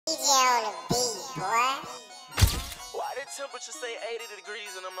on the beat, boy. Why did temperature say 80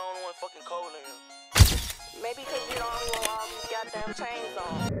 degrees and I'm the only one fucking cold in here? Maybe because you're the only one with all these goddamn chains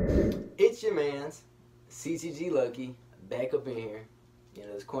on. It's your man's CTG Lucky back up in here. You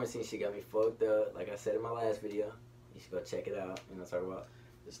know, this quarantine shit got me fucked up. Like I said in my last video, you should go check it out. You know what I'm talking about?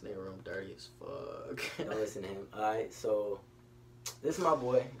 This nigga room dirty as fuck. Don't listen to him. Alright, so this is my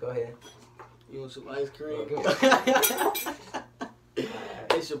boy. Go ahead. You want some ice cream? Right.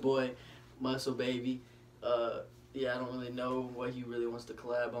 It's your boy, Muscle Baby. Yeah, I don't really know what he really wants to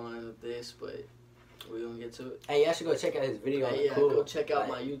collab on with this, but we're gonna get to it. Hey, y'all should go check out his video on Hey, yeah, Cool. go check out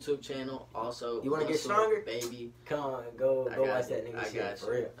my YouTube channel. Also, You wanna get Muscle stronger? Baby? Come on, go watch that nigga I shit got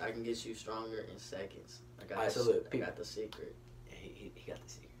for you. real. I can get you stronger in seconds. I got. Alright, the, so look, I got the secret. He got the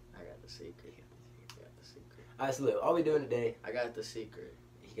secret. I got the secret. I got the secret. Alright, so look, all we doing today, I got the secret.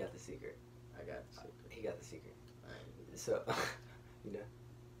 he got the secret. I got the secret. He got the secret. Alright. So, you know?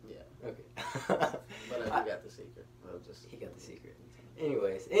 Yeah. Okay. But I do got the secret. Well, just He got the secret.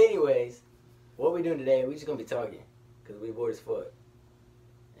 Anyways, what we doing today, we just gonna be talking. Because we bored as fuck.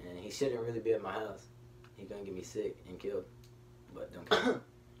 And he shouldn't really be at my house. He gonna get me sick and killed. But don't care.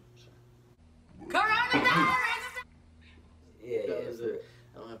 Yeah, That yeah. was for it. real.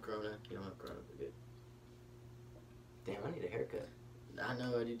 I don't have corona. You don't have corona. We're good. Damn, I need a haircut. I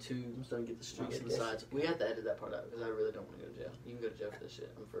know, I do too. I'm starting to get the streaks Okay, and the sides. We have to edit that part out because I really don't want to go to jail. You can go to jail for this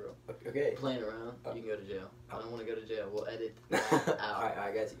shit. I'm for real. Okay. Playing around, you can go to jail. I don't want to go to jail. We'll edit Alright, that out.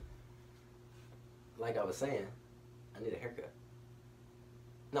 I got you. Like I was saying, I need a haircut.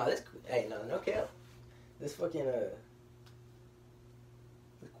 No, this, hey, no cap. This fucking, this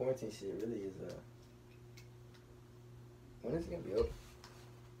quarantine shit really is, when is it gonna be over?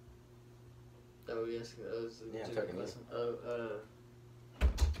 Oh, yes. That was a Yeah, I'm joke talking to you. lesson.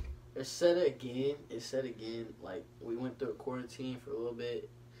 It said it again. Like, we went through a quarantine for a little bit,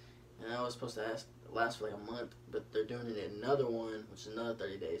 and I was supposed to last for like a month, but they're doing it another one, which is another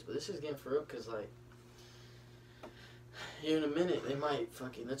 30 days. But this is getting for real, because, like, here in a minute, they're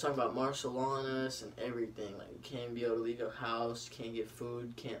talking about martial on us and everything. Like, you can't be able to leave your house, can't get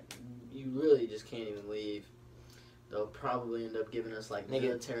food, you really just can't even leave. They'll probably end up giving us, like, Nigga,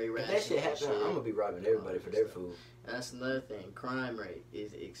 military If rations. that shit happen, I'm gonna be robbing everybody for their food. And that's another thing. Crime rate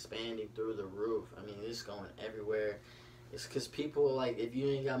is expanding through the roof. I mean, it's going everywhere. It's because people, like, if you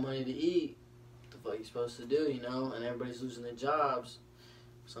ain't got money to eat, what the fuck you supposed to do, you know? And everybody's losing their jobs.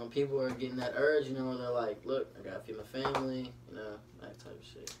 Some people are getting that urge, you know, where they're like, look, I gotta feed my family, you know, that type of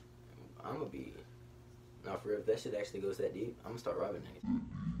shit. I'm gonna be, not for real, if that shit actually goes that deep, I'm gonna start robbing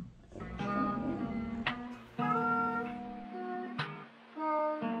niggas.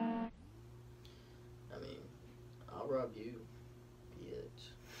 I mean, I'll rob you,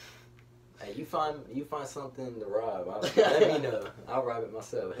 bitch. Hey, you find something to rob, let me know. I'll rob it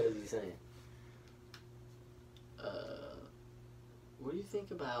myself. How's you saying? What do you think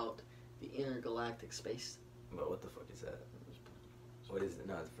about the intergalactic space? But what the fuck is that? What is it?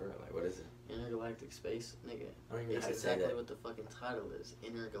 No, it's for real. Like, what is it? Intergalactic space, nigga. I don't even know It's how to say exactly that. what the fucking title is.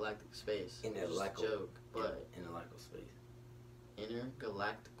 Intergalactic space. Intergalactic. It's a joke, but In a local space.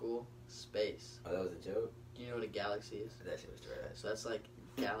 intergalactical space. Oh, that was a joke? Do you know what a galaxy is? That shit was trash. So that's like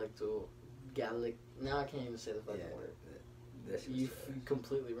now I can't even say the fucking word. That shit You was trash.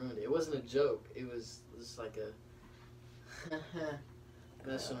 completely ruined it. It wasn't a joke. It was just like a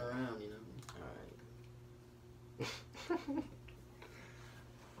messing around, you know. Alright.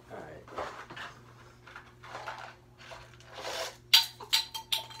 Alright.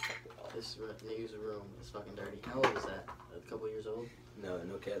 This nigga's room is fucking dirty. How old is that? A couple years old? No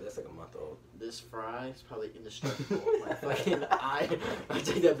cap, that's like a month old. This fry is probably indestructible. My fucking I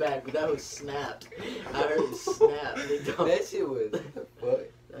take that back, but that was snapped. I heard it snap. That shit was,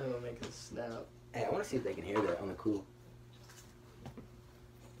 what? That will make it snap. Hey, I wanna see if they can hear that on the cool.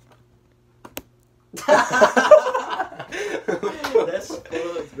 That's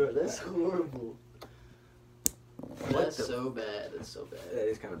fucked, bro. That's horrible. That's so bad. That's so bad. That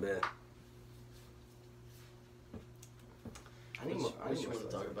is kind of bad. I need more. What you want to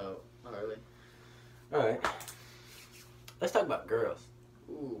talk about, Harley? Alright. Let's talk about girls.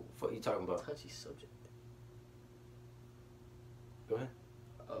 Ooh, What you talking about? touchy subject. Go ahead.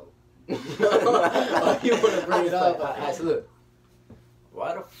 Oh. Oh, you want to bring it up? Alright, so look.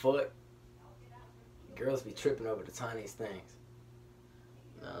 Why the fuck girls be tripping over the tiniest things?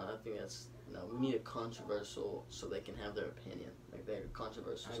 No, I think that's we need a controversial so they can have their opinion. Like they're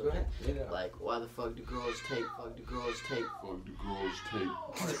controversial. Alright, go ahead. Yeah. Like, why the fuck do girls take? Fuck do girls take? Fuck the girls take.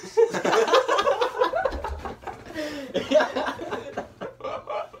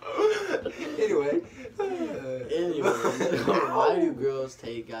 Anyway. anyways, why do girls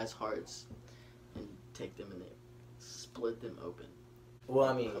take guys' hearts and take them and they split them open? Well,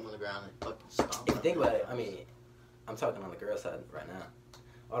 I mean, Come on the ground and fucking stomp. if you think about it, I mean, I'm talking on the girl side right now.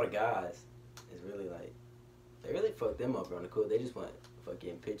 All the guys is really like, they really fuck them up on the cool. They just want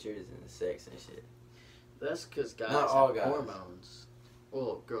fucking pictures and sex and shit. That's because guys Not all have guys. hormones.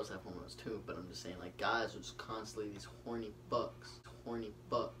 Well, girls have hormones too, but I'm just saying, like, guys are just constantly these horny bucks.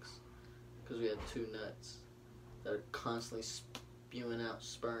 Because we have two nuts that are constantly spewing out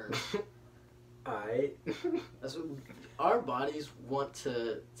sperm. Alright. That's what our bodies want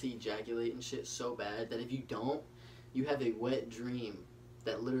to ejaculate and shit so bad that if you don't, you have a wet dream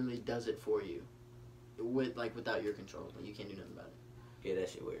that literally does it for you, without your control. Like, you can't do nothing about it. Yeah, that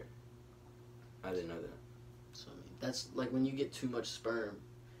shit weird. I didn't know that. So I mean, that's like when you get too much sperm.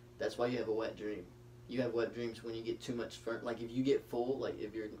 That's why you have a wet dream. You have wet dreams when you get too much sperm. Like if you get full, like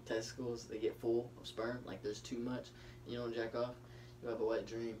if your testicles they get full of sperm, like there's too much, and you don't jack off, you have a wet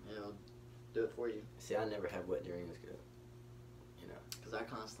dream, and it'll do it for you. See, I never have wet dreams, good. You know. Because I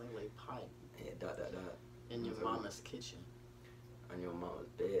constantly lay pipe Yeah, ... in your mama's kitchen. On your mama's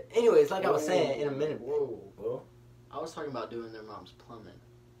bed. Anyways, like I was saying, in a minute. Whoa. I was talking about doing their mom's plumbing.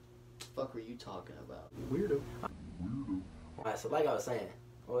 What the fuck were you talking about? Weirdo. Alright, so like I was saying,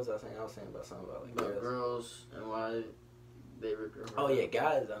 what was I saying? I was saying about something about like girls and why they Oh yeah,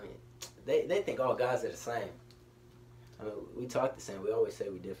 guys. I mean, they think all guys are the same. I mean, we talk the same. We always say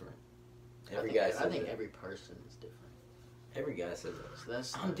we different. I think every person is different. Every guy says that. So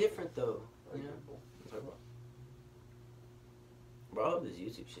that's I'm different though. You know. Bro, I hope this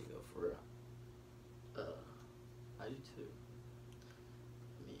YouTube shit go for real. I do too.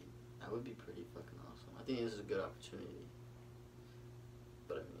 I mean, that would be pretty fucking awesome. I think this is a good opportunity.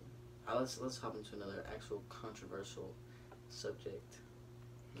 But I mean, let's hop into another actual controversial subject.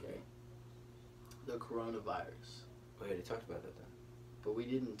 Okay. The coronavirus. We already talked about that then. But we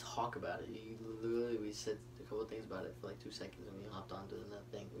didn't talk about it. We said a couple of things about it for like 2 seconds and we hopped on to another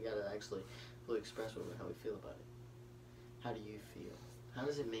thing. We gotta actually fully express how we feel about it. How do you feel? How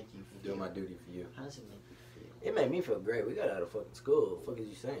does it make you feel? Doing my duty for you. How does it make you feel? It made me feel great. We got out of fucking school. What the fuck is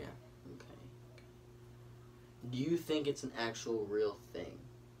you saying? Okay. Do you think it's an actual real thing?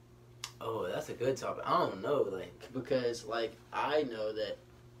 Oh, that's a good topic. I don't know, like... Because, like, I know that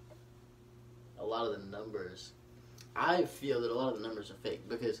a lot of the numbers... I feel that a lot of the numbers are fake.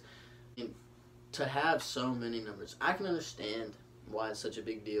 Because to have so many numbers... I can understand why it's such a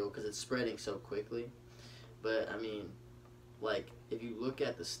big deal. Because it's spreading so quickly. But, I mean, like, if you look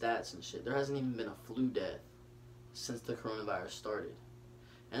at the stats and shit... There hasn't even been a flu death since the coronavirus started.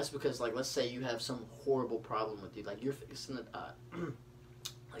 And that's because, like, let's say you have some horrible problem with you. Like, you're fixing to die.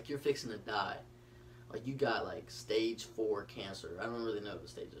 Like, you're fixing to die. Like, you got, like, stage 4 cancer. I don't really know the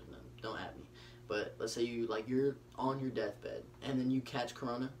stages. Don't at me. But let's say you're on your deathbed, and then you catch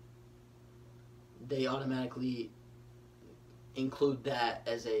corona. They automatically include that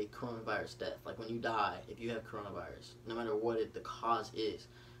as a coronavirus death. Like, when you die, if you have coronavirus, no matter what the cause is,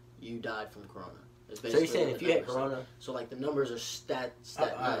 you died from corona. So you're saying if you had corona... So, like, the numbers are stat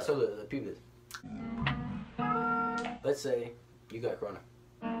Alright, so the people... Let's say you got corona.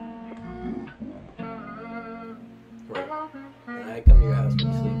 Right. And I come to your house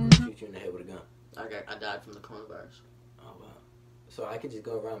when you sleep and shoot you in the head with a gun. I died from the coronavirus. Oh, wow. So I could just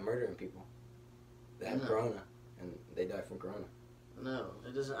go around murdering people that have corona, and they die from corona. No,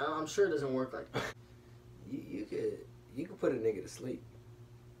 it doesn't. I'm sure it doesn't work like that. You could put a nigga to sleep.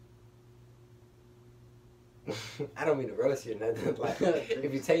 I don't mean to roast you or nothing, like,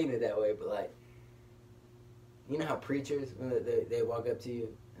 if you're taking it that way, but, like, you know how preachers, when they walk up to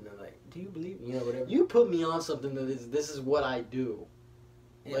you, and they're like, do you believe, you know, whatever. You put me on something that this is what I do.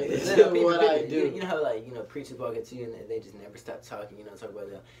 Yeah, like, this is what I do. You know how, like, you know, preachers walk up to you, and they just never stop talking, you know, talk about,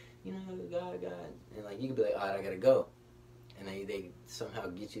 you know, God, and, like, you could be like, alright, I gotta go. And they somehow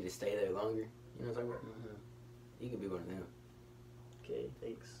get you to stay there longer, you know what I'm talking about? Mm-hmm. You could be one of them. Okay,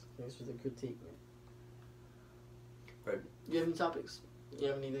 thanks. Thanks for the critique, man. Right. You have any topics? You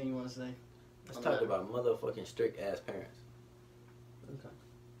have anything you want to say? Let's talk about motherfucking strict ass parents. Okay,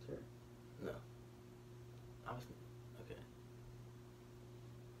 sure. No. Okay.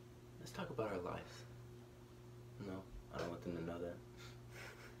 Let's talk about our lives. No, I don't want them to know that.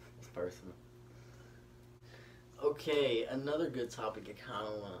 It's personal. Okay, another good topic I kind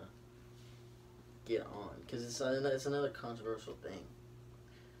of want to get on, because it's another controversial thing.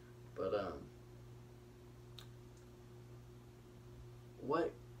 But,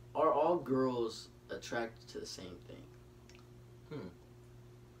 what are all girls attracted to the same thing?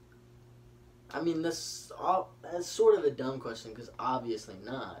 I mean, that's sort of a dumb question, because obviously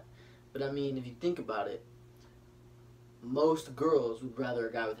not. But I mean, if you think about it, most girls would rather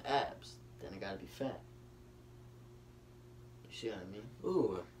a guy with abs than a guy to be fat. You see what I mean?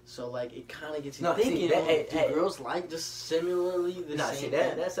 Ooh. So like it kind of gets you No, see, thinking. that- do girls like just similarly the Nah, same? see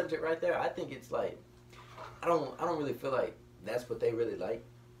thing? that subject right there. I think it's like, I don't really feel like that's what they really like,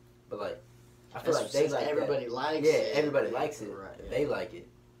 but like, I feel That's like they since like everybody that. likes Yeah, it. everybody likes it. Right, yeah. They like it.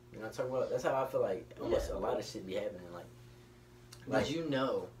 You know what I'm talking about? That's how I feel like almost Yeah. a lot of shit be happening. Like, Did you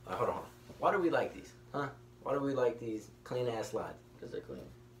know? hold on. Why do we like these? Huh? Why do we like these clean ass slides? Because they're clean.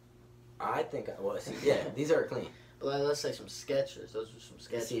 I think, well, see, yeah, these are clean. But like, let's say some Skechers. Those are some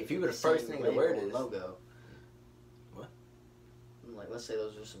Skechers. See, if you were the The first same thing to wear label and this- logo. What? Like, let's say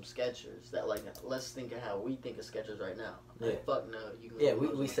those are some Skechers. That like, let's think of how we think of Skechers right now. Yeah. Like, fuck no, you can. Yeah, wear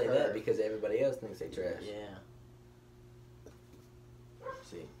those we on say the that curb. because everybody else thinks they trash. Yeah.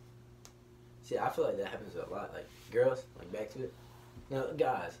 See, I feel like that happens a lot. Like, girls, like, back to it. Now,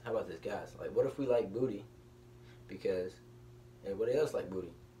 guys, how about this, guys? Like, what if we like booty because everybody else like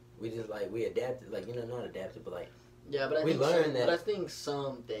booty? We just, like, we adapted, like, you know, not adapted, but, like, Yeah, but I We think learned that- But I think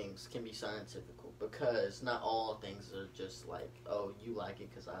some things can be scientific because not all things are just like, oh, you like it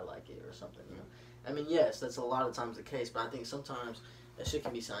because I like it or something. You know? I mean, yes, that's a lot of times the case, but I think sometimes that shit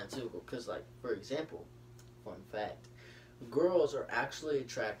can be scientific because, like, for example, fun fact. Girls are actually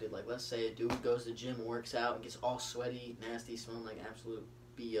attracted, like, let's say a dude goes to the gym, works out, and gets all sweaty, nasty, smelling like absolute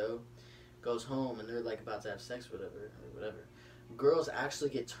BO, goes home, and they're, like, about to have sex or whatever. Girls actually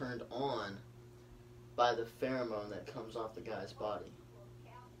get turned on by the pheromone that comes off the guy's body.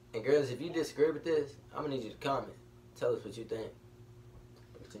 and girls, if you disagree with this, I'm gonna need you to comment. Tell us what you think.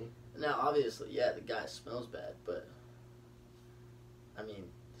 Now, obviously, yeah, the guy smells bad, but, I mean,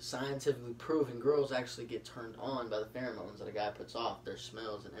 scientifically proven girls actually get turned on by the pheromones that a guy puts off, their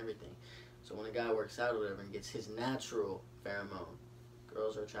smells and everything. So when a guy works out or whatever and gets his natural pheromone,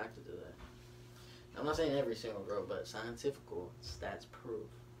 girls are attracted to that. I'm not saying every single girl, but scientific stats prove.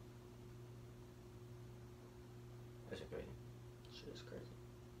 That's crazy. Shit is crazy.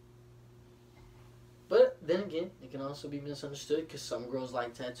 But then again, it can also be misunderstood because some girls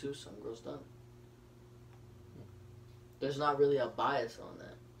like tattoos, some girls don't. There's not really a bias on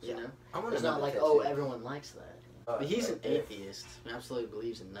that, you know? I wanna It's know not the like, tattoo. oh, everyone likes that. Oh, But he's an right there. atheist who absolutely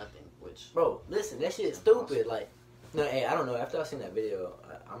believes in nothing, which... Bro, listen, that shit's stupid. Like, no, hey, I don't know. After I seen that video,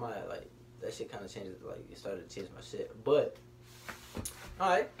 I might, like, that shit kind of changed, like, it started to change my shit. But,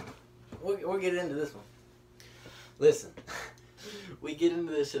 alright, we'll get into this one. Listen, We get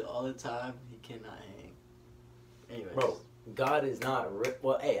into this shit all the time. He cannot hang. Anyways. bro, God is not,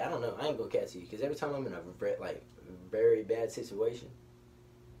 well, hey, I don't know. I ain't gonna catch you, because every time I'm in a, like, very bad situation,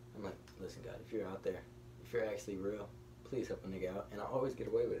 I'm like, listen, God, if you're out there, if you're actually real, please help a nigga out. And I always get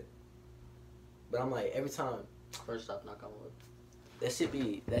away with it. But I'm like, every time, First off, knock on wood. that should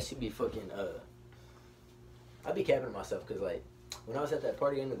be fucking, I be capping myself, because, like, when I was at that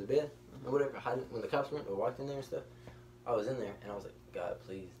party under the bed, or whatever, when the cops went or walked in there and stuff, I was in there, and I was like, God,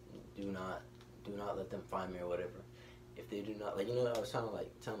 please, do not let them find me or whatever. If they do not, like, you know, I was trying to,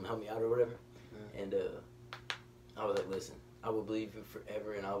 like, tell them to help me out or whatever, and, I was like, listen, I will believe you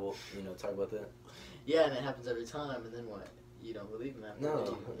forever, and I will, you know, talk about that. Yeah, and it happens every time, and then what? You don't believe him after No.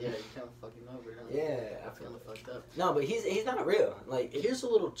 that. Yeah, you kind of fucking over, huh? Yeah, I feel Feeling fucked up. No, but he's not real. Like, Here's a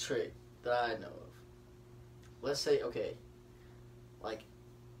little trick that I know of. Let's say, okay, like,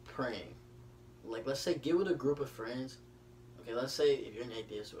 praying. Like, let's say get with a group of friends. Okay, let's say if you're an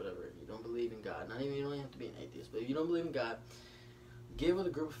atheist or whatever, you don't believe in God. Not even, you don't even have to be an atheist, but if you don't believe in God, get with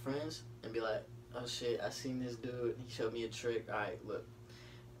a group of friends and be like, oh shit, I seen this dude, he showed me a trick. Alright, look.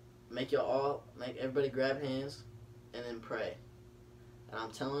 Make everybody grab hands and then pray. And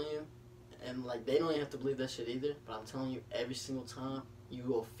I'm telling you, and like they don't even have to believe that shit either, but I'm telling you, every single time you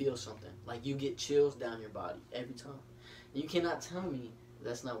will feel something. Like you get chills down your body every time. You cannot tell me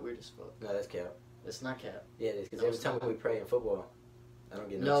that's not weird as fuck. no, that's cap. That's not cap. Yeah, it is, because No, every it's time not. we pray in football, I don't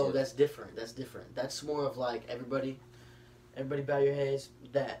get no No, chills. that's different. That's different. That's more of like everybody bow your heads.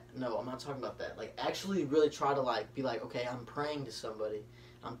 That no, I'm not talking about that. Like actually, really try to like be like, okay, I'm praying to somebody.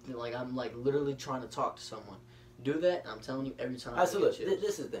 I'm like literally trying to talk to someone. Do that. And I'm telling you, every time. Alright, so I get look, chills.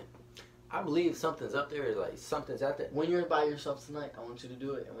 this is the thing. I believe something's up there, like, something's out there. When you're by yourself tonight, I want you to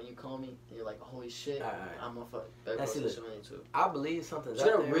do it. And when you call me, and you're like, holy shit, Alright. I'm a fuck. Better That's go it. listen to me too. I believe something's You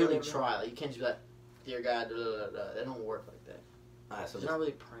out gotta there. really whatever. try. Like, you can't just be like, dear God, da, da, da, da. That don't work like that. Alright, so You're not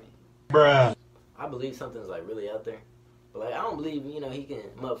really praying. Bruh. I believe something's, like, really out there. But, like, I don't believe, you know, he can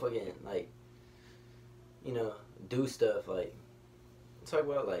motherfucking, like, you know, do stuff, like, talk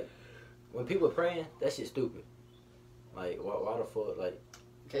about, like, when people are praying, that shit's stupid. Like, why the fuck, like,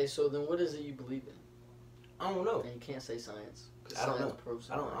 Okay, so then what is it you believe in? I don't know. And you can't say science. 'Cause I don't science know.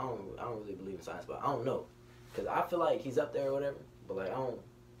 proves I don't something. really believe in science, but I don't know. Because I feel like he's up there or whatever, but like I don't.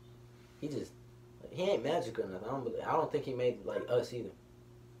 He just like, he ain't magic or nothing. I don't think he made like us either.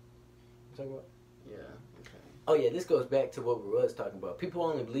 You talking about? Yeah. Okay. Oh yeah, this goes back to what we was talking about. People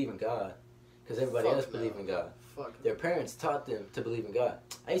only believe in God because everybody Fuck else no. believe in God. Fuck. Their parents taught them to believe in God.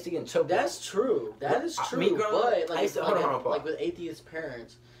 I used to get in trouble. That's true. That is true. Me growing up, but I like, used to- like, hold on, like with atheist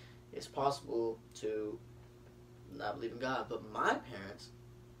parents, it's possible to not believe in God. But my parents,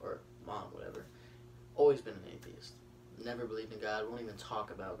 or mom, whatever, always been an atheist. Never believed in God. Won't even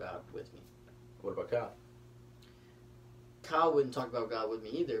talk about God with me. What about Kyle? Kyle wouldn't talk about God with me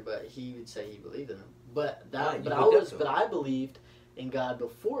either, but he would say he believed in him. But Ah, you but looked up to him. but I believed in God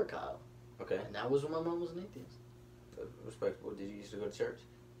before Kyle, Okay, and that was when my mom was an atheist. respectable. Did you used to go to church?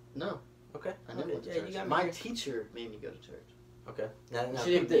 No, Okay, I never okay. went to Yeah, church. you got me My here. teacher made me go to church. Okay, now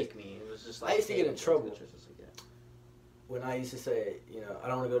She didn't peep this. make me. It was just like I used to get in hey, go trouble. church. I was like, yeah. When I used to say, you know, I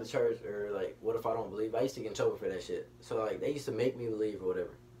don't want to go to church, or like, what if I don't believe? I used to get in trouble for that shit. So like, they used to make me believe or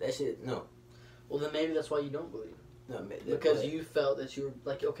whatever. That shit, no, Well, then maybe that's why you don't believe. no, Because you felt that you were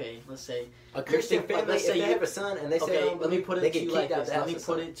like, okay, let's say a Christian like, family, let's if say they you- have a son and they say they okay, don't let me believe, put they it to get you kicked like out this. the house. Let me or put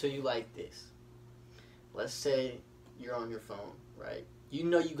something. it to you like this. Let's say you're on your phone, right? You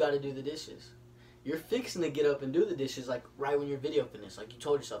know you got to do the dishes. You're fixing to get up and do the dishes like right when your video finished. Like you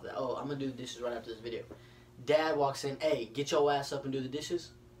told yourself that, oh, I'm gonna do the dishes right after this video. Dad walks in, hey, get your ass up and do the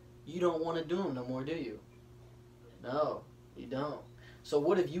dishes. You don't want to do them no more, do you? No, you don't. So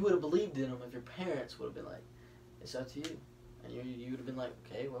what if you would have believed in them if your parents would have been like, it's up to you. And you would have been like,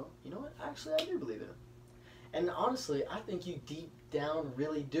 okay, well, you know what? Actually, I do believe in him. And honestly, I think you deep down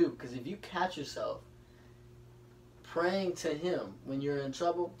really do. Because if you catch yourself praying to him when you're in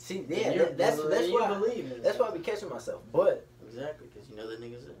trouble, See, then yeah, that's you why believe in him. that's why I be catching myself. But Exactly, because you know the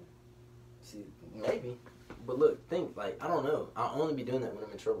niggas there. see, maybe. But look, think like I don't know. I only be doing that when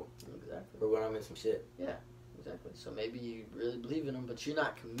I'm in trouble Exactly. or when I'm in some shit. Exactly. So maybe you really believe in him, but you're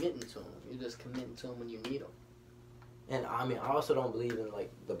not committing to him. You're just committing to him when you need him. And I mean, I also don't believe in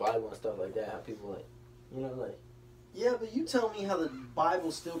like the Bible and stuff like that. How people like, you know, like. Yeah, but you tell me how the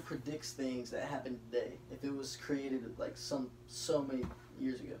Bible still predicts things that happen today. If it was created like so many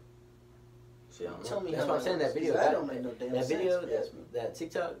years ago. Shit, I don't Tell know. me That's how why I'm saying that video. That don't make no damn that sense. video, if you ask me. that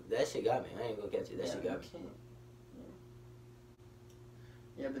TikTok, that shit got me. I ain't gonna catch it. That shit got me. You can't.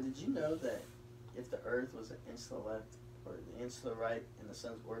 Yeah, but did you know that if the Earth was an inch to the left or an inch to the right in the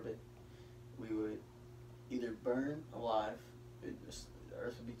sun's orbit, we would either burn alive, the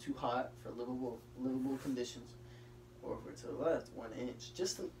Earth would be too hot for livable conditions, or if we're to the left, 1 inch,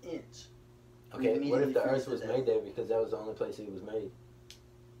 just an inch. Okay, what immediately if the freeze Earth to was death. made there because that was the only place it was made?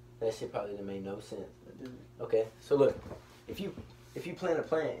 That shit probably didn't make no sense. It didn't. Okay, so look, if you plant a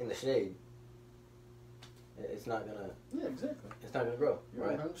plant in the shade, it's not gonna Yeah, exactly. grow, You're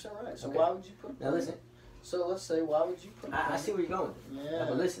right? 100% right. So Okay. why would you put? Now listen, So let's say, why would you put? I see where you're going. Yeah,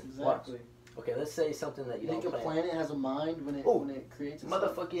 but listen, watch. exactly. Okay, let's say something that You you think don't a plant. planet has a mind when it Ooh, when it creates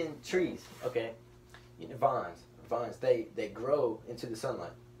itself? Motherfucking trees, okay? You know, vines, they grow into the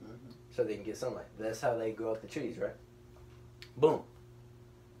sunlight, so they can get sunlight. That's how they grow up the trees, right? Boom.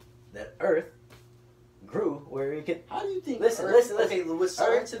 That Earth grew where it could. How do you think? Listen. Okay, with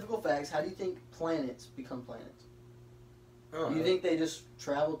scientific facts, how do you think planets become planets? Do you think they just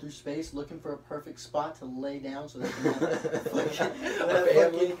travel through space looking for a perfect spot to lay down so they can have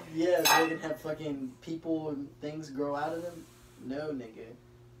fucking yeah, so they can have fucking people and things grow out of them? No, nigga.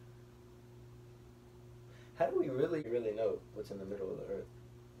 How do we really know what's in the middle of the Earth?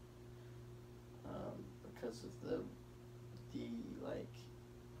 Because of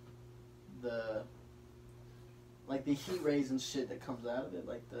the heat rays and shit that comes out of it,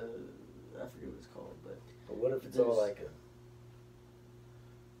 like I forget what it's called, but what if it's all like a?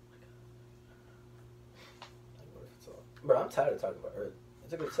 What if it's all? Bro, I'm tired of talking about Earth.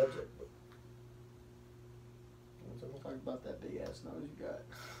 It's a good subject, but. Talk about that big ass nose you got.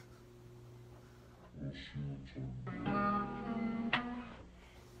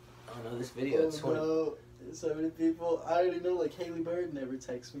 Oh no, this video is 20. No. So many people. I already know, like, Haley Bird never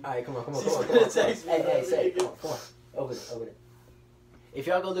texts me. Alright, come on. She's gonna text me, Hey, bro. say, come on. Open it. If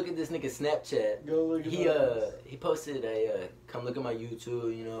y'all go look at this nigga's Snapchat, Go look at he posted a come look at my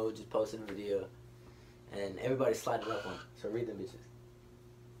YouTube, you know, just posted a video, and everybody slided up on it. So read them bitches.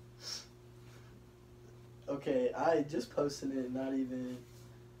 Okay, I just posted it not even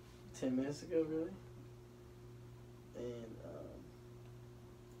 10 minutes ago, really. And,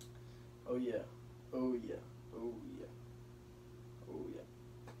 oh yeah.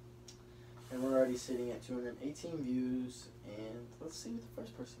 And we're already sitting at 218 views, and let's see what the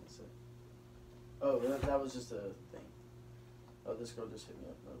first person said. Oh, that was just a thing. Oh, this girl just hit me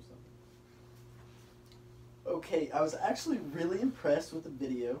up. That was Okay, I was actually really impressed with the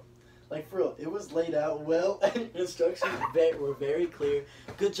video. Like, for real, it was laid out well, and instructions were very clear.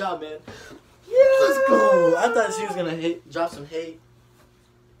 Good job, man. Yeah! Let's go! I thought she was gonna drop some hate.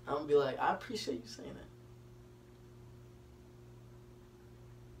 I'm gonna be like, I appreciate you saying that.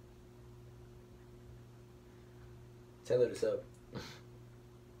 Tell her to sub.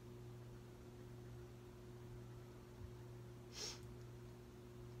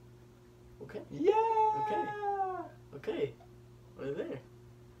 Okay. Yeah! Okay. We're there.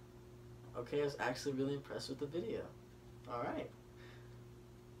 Okay, I was actually really impressed with the video. Alright.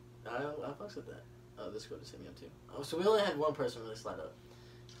 I fucks with that. Oh, this girl just hit me up too. Oh, so we only had one person really slide up.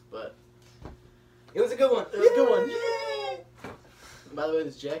 But It was a good one. it was a good one. Yay! By the way,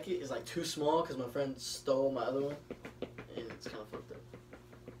 this jacket is like too small because my friend stole my other one. And it's kind of fucked up.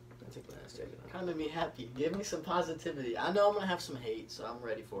 I'll take my ass jacket off. Kind of made me happy. Give me some positivity. I know I'm going to have some hate, so I'm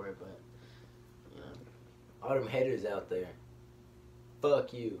ready for it, but, you know. All them haters out there.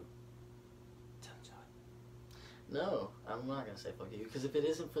 Fuck you. No, I'm not going to say fuck you. Because if it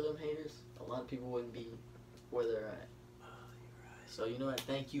isn't for them haters, a lot of people wouldn't be where they're at. Oh, you're right. So, you know what?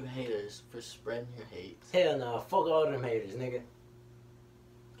 Thank you, haters, for spreading your hate. Hell no. Fuck all them haters, nigga.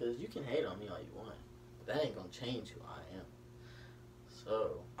 Because you can hate on me all you want. But that ain't going to change who I am.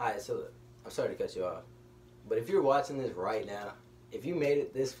 So. Alright, so look. I'm sorry to cut you off. But if you're watching this right now, if you made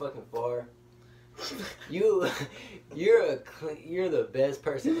it this fucking far, you're the best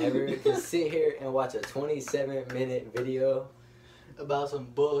person ever to sit here and watch a 27-minute video about some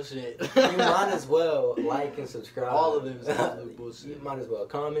bullshit. You might as well like and subscribe. All of them is absolute bullshit. You might as well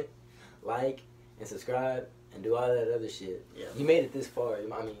comment, like, and subscribe, and do all that other shit. Yeah. You made it this far.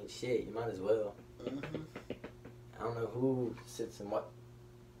 I mean, shit, you might as well. Mm-hmm. I don't know who sits and what.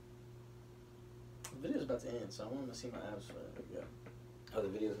 The video's about to end, so I want to see my abs for it. Yeah. Oh, the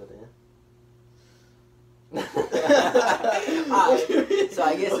video's about to end? Alright, so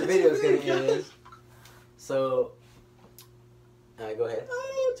I guess the video's gonna end. So, alright, go ahead.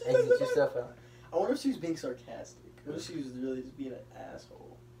 Exit yourself out. I wonder if she was being sarcastic. What if she was really just being an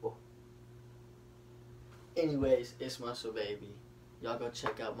asshole? Oh. Anyways, it's Muscle Baby. Y'all go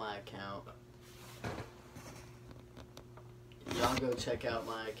check out my account. Y'all go check out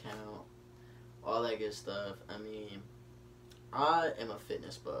my account. All that good stuff. I mean, I am a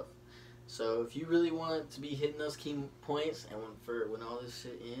fitness buff. So if you really want to be hitting those key points, and when all this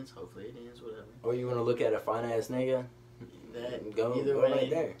shit ends, hopefully it ends, whatever. Or you want to look at a fine ass nigga? That Go way, right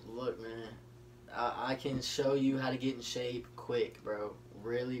there. Look, man, I can show you how to get in shape quick, bro.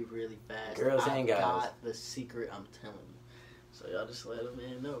 Really, really fast. Girls and guys. I got the secret, I'm telling you. So y'all just let a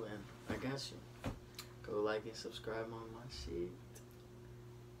man know, man. I got you. Go like and subscribe on my shit.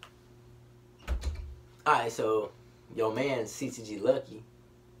 Alright, so your man CCG Lucky.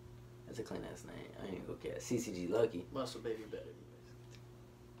 That's a clean ass name. I ain't gonna look at CCG Lucky. Muscle Baby better.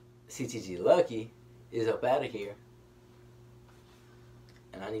 CCG Lucky is up out of here.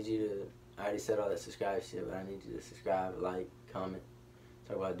 And I need you to, I already said all that subscribe shit, but I need you to subscribe, like, comment,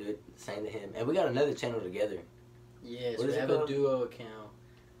 talk about, do it, same to him. And we got another channel together. Yes, What we is it have called? a duo account.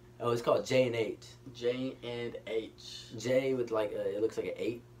 Oh, it's called J and H. J and H. J with like, it looks like an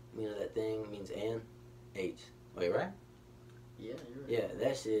 8. You know that thing means and. H. Wait, right? Yeah, you're right. Yeah,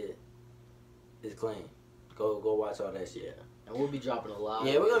 that shit is clean. Go watch all that shit. Yeah. And we'll be dropping a lot.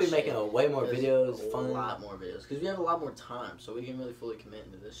 Yeah, we're gonna be shit. making way more There's videos, a fun. lot more videos because we have a lot more time, so we can really fully commit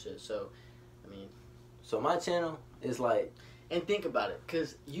into this shit. So, I mean, So my channel is like, and think about it,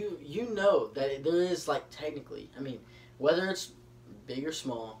 because you know that there is like technically, I mean, whether it's big or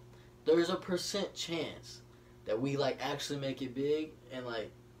small, there's a % chance that we like actually make it big and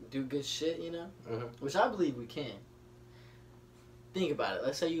like do good shit, you know, which I believe we can. Think about it.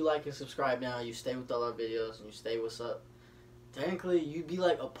 Let's say you like and subscribe now, you stay with all our videos, and you stay what's up. Technically, you'd be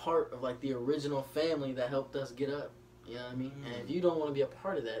like a part of like the original family that helped us get up. You know what I mean? And if you don't want to be a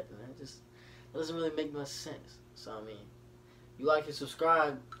part of that, then that doesn't really make much sense. So I mean, you like and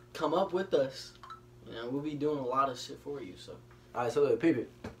subscribe, come up with us. You know, we'll be doing a lot of shit for you. So alright, so look, people.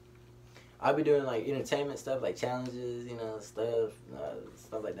 I'll be doing like entertainment stuff, like challenges, you know, stuff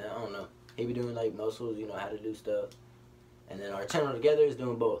like that. I don't know. He be doing like muscles, you know, how to do stuff. And then our channel together is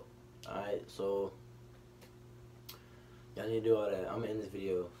doing both. Alright, so y'all need to do all that. I'm gonna end this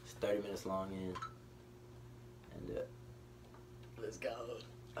video. It's 30 minutes long and let's go.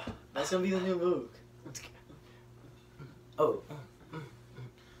 That's gonna be the new move. oh,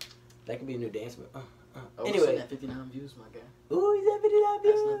 that could be a new dance move. Oh, anyway, sitting at 59 views, my guy. ooh, he's at 59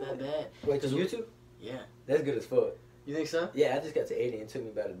 views. That's not that bad. Wait, to YouTube? Yeah. That's good as fuck. You think so? Yeah, I just got to 80 and it took me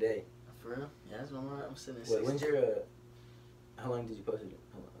about a day. For real? Yeah, that's what I'm sitting at. Wait, 60. when's your how long did you post it?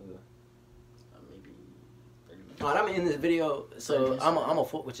 How long ago? Maybe Alright, I'm gonna end this video. So I'm gonna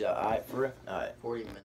fuck with y'all. Alright, for real. Alright. 40 minutes.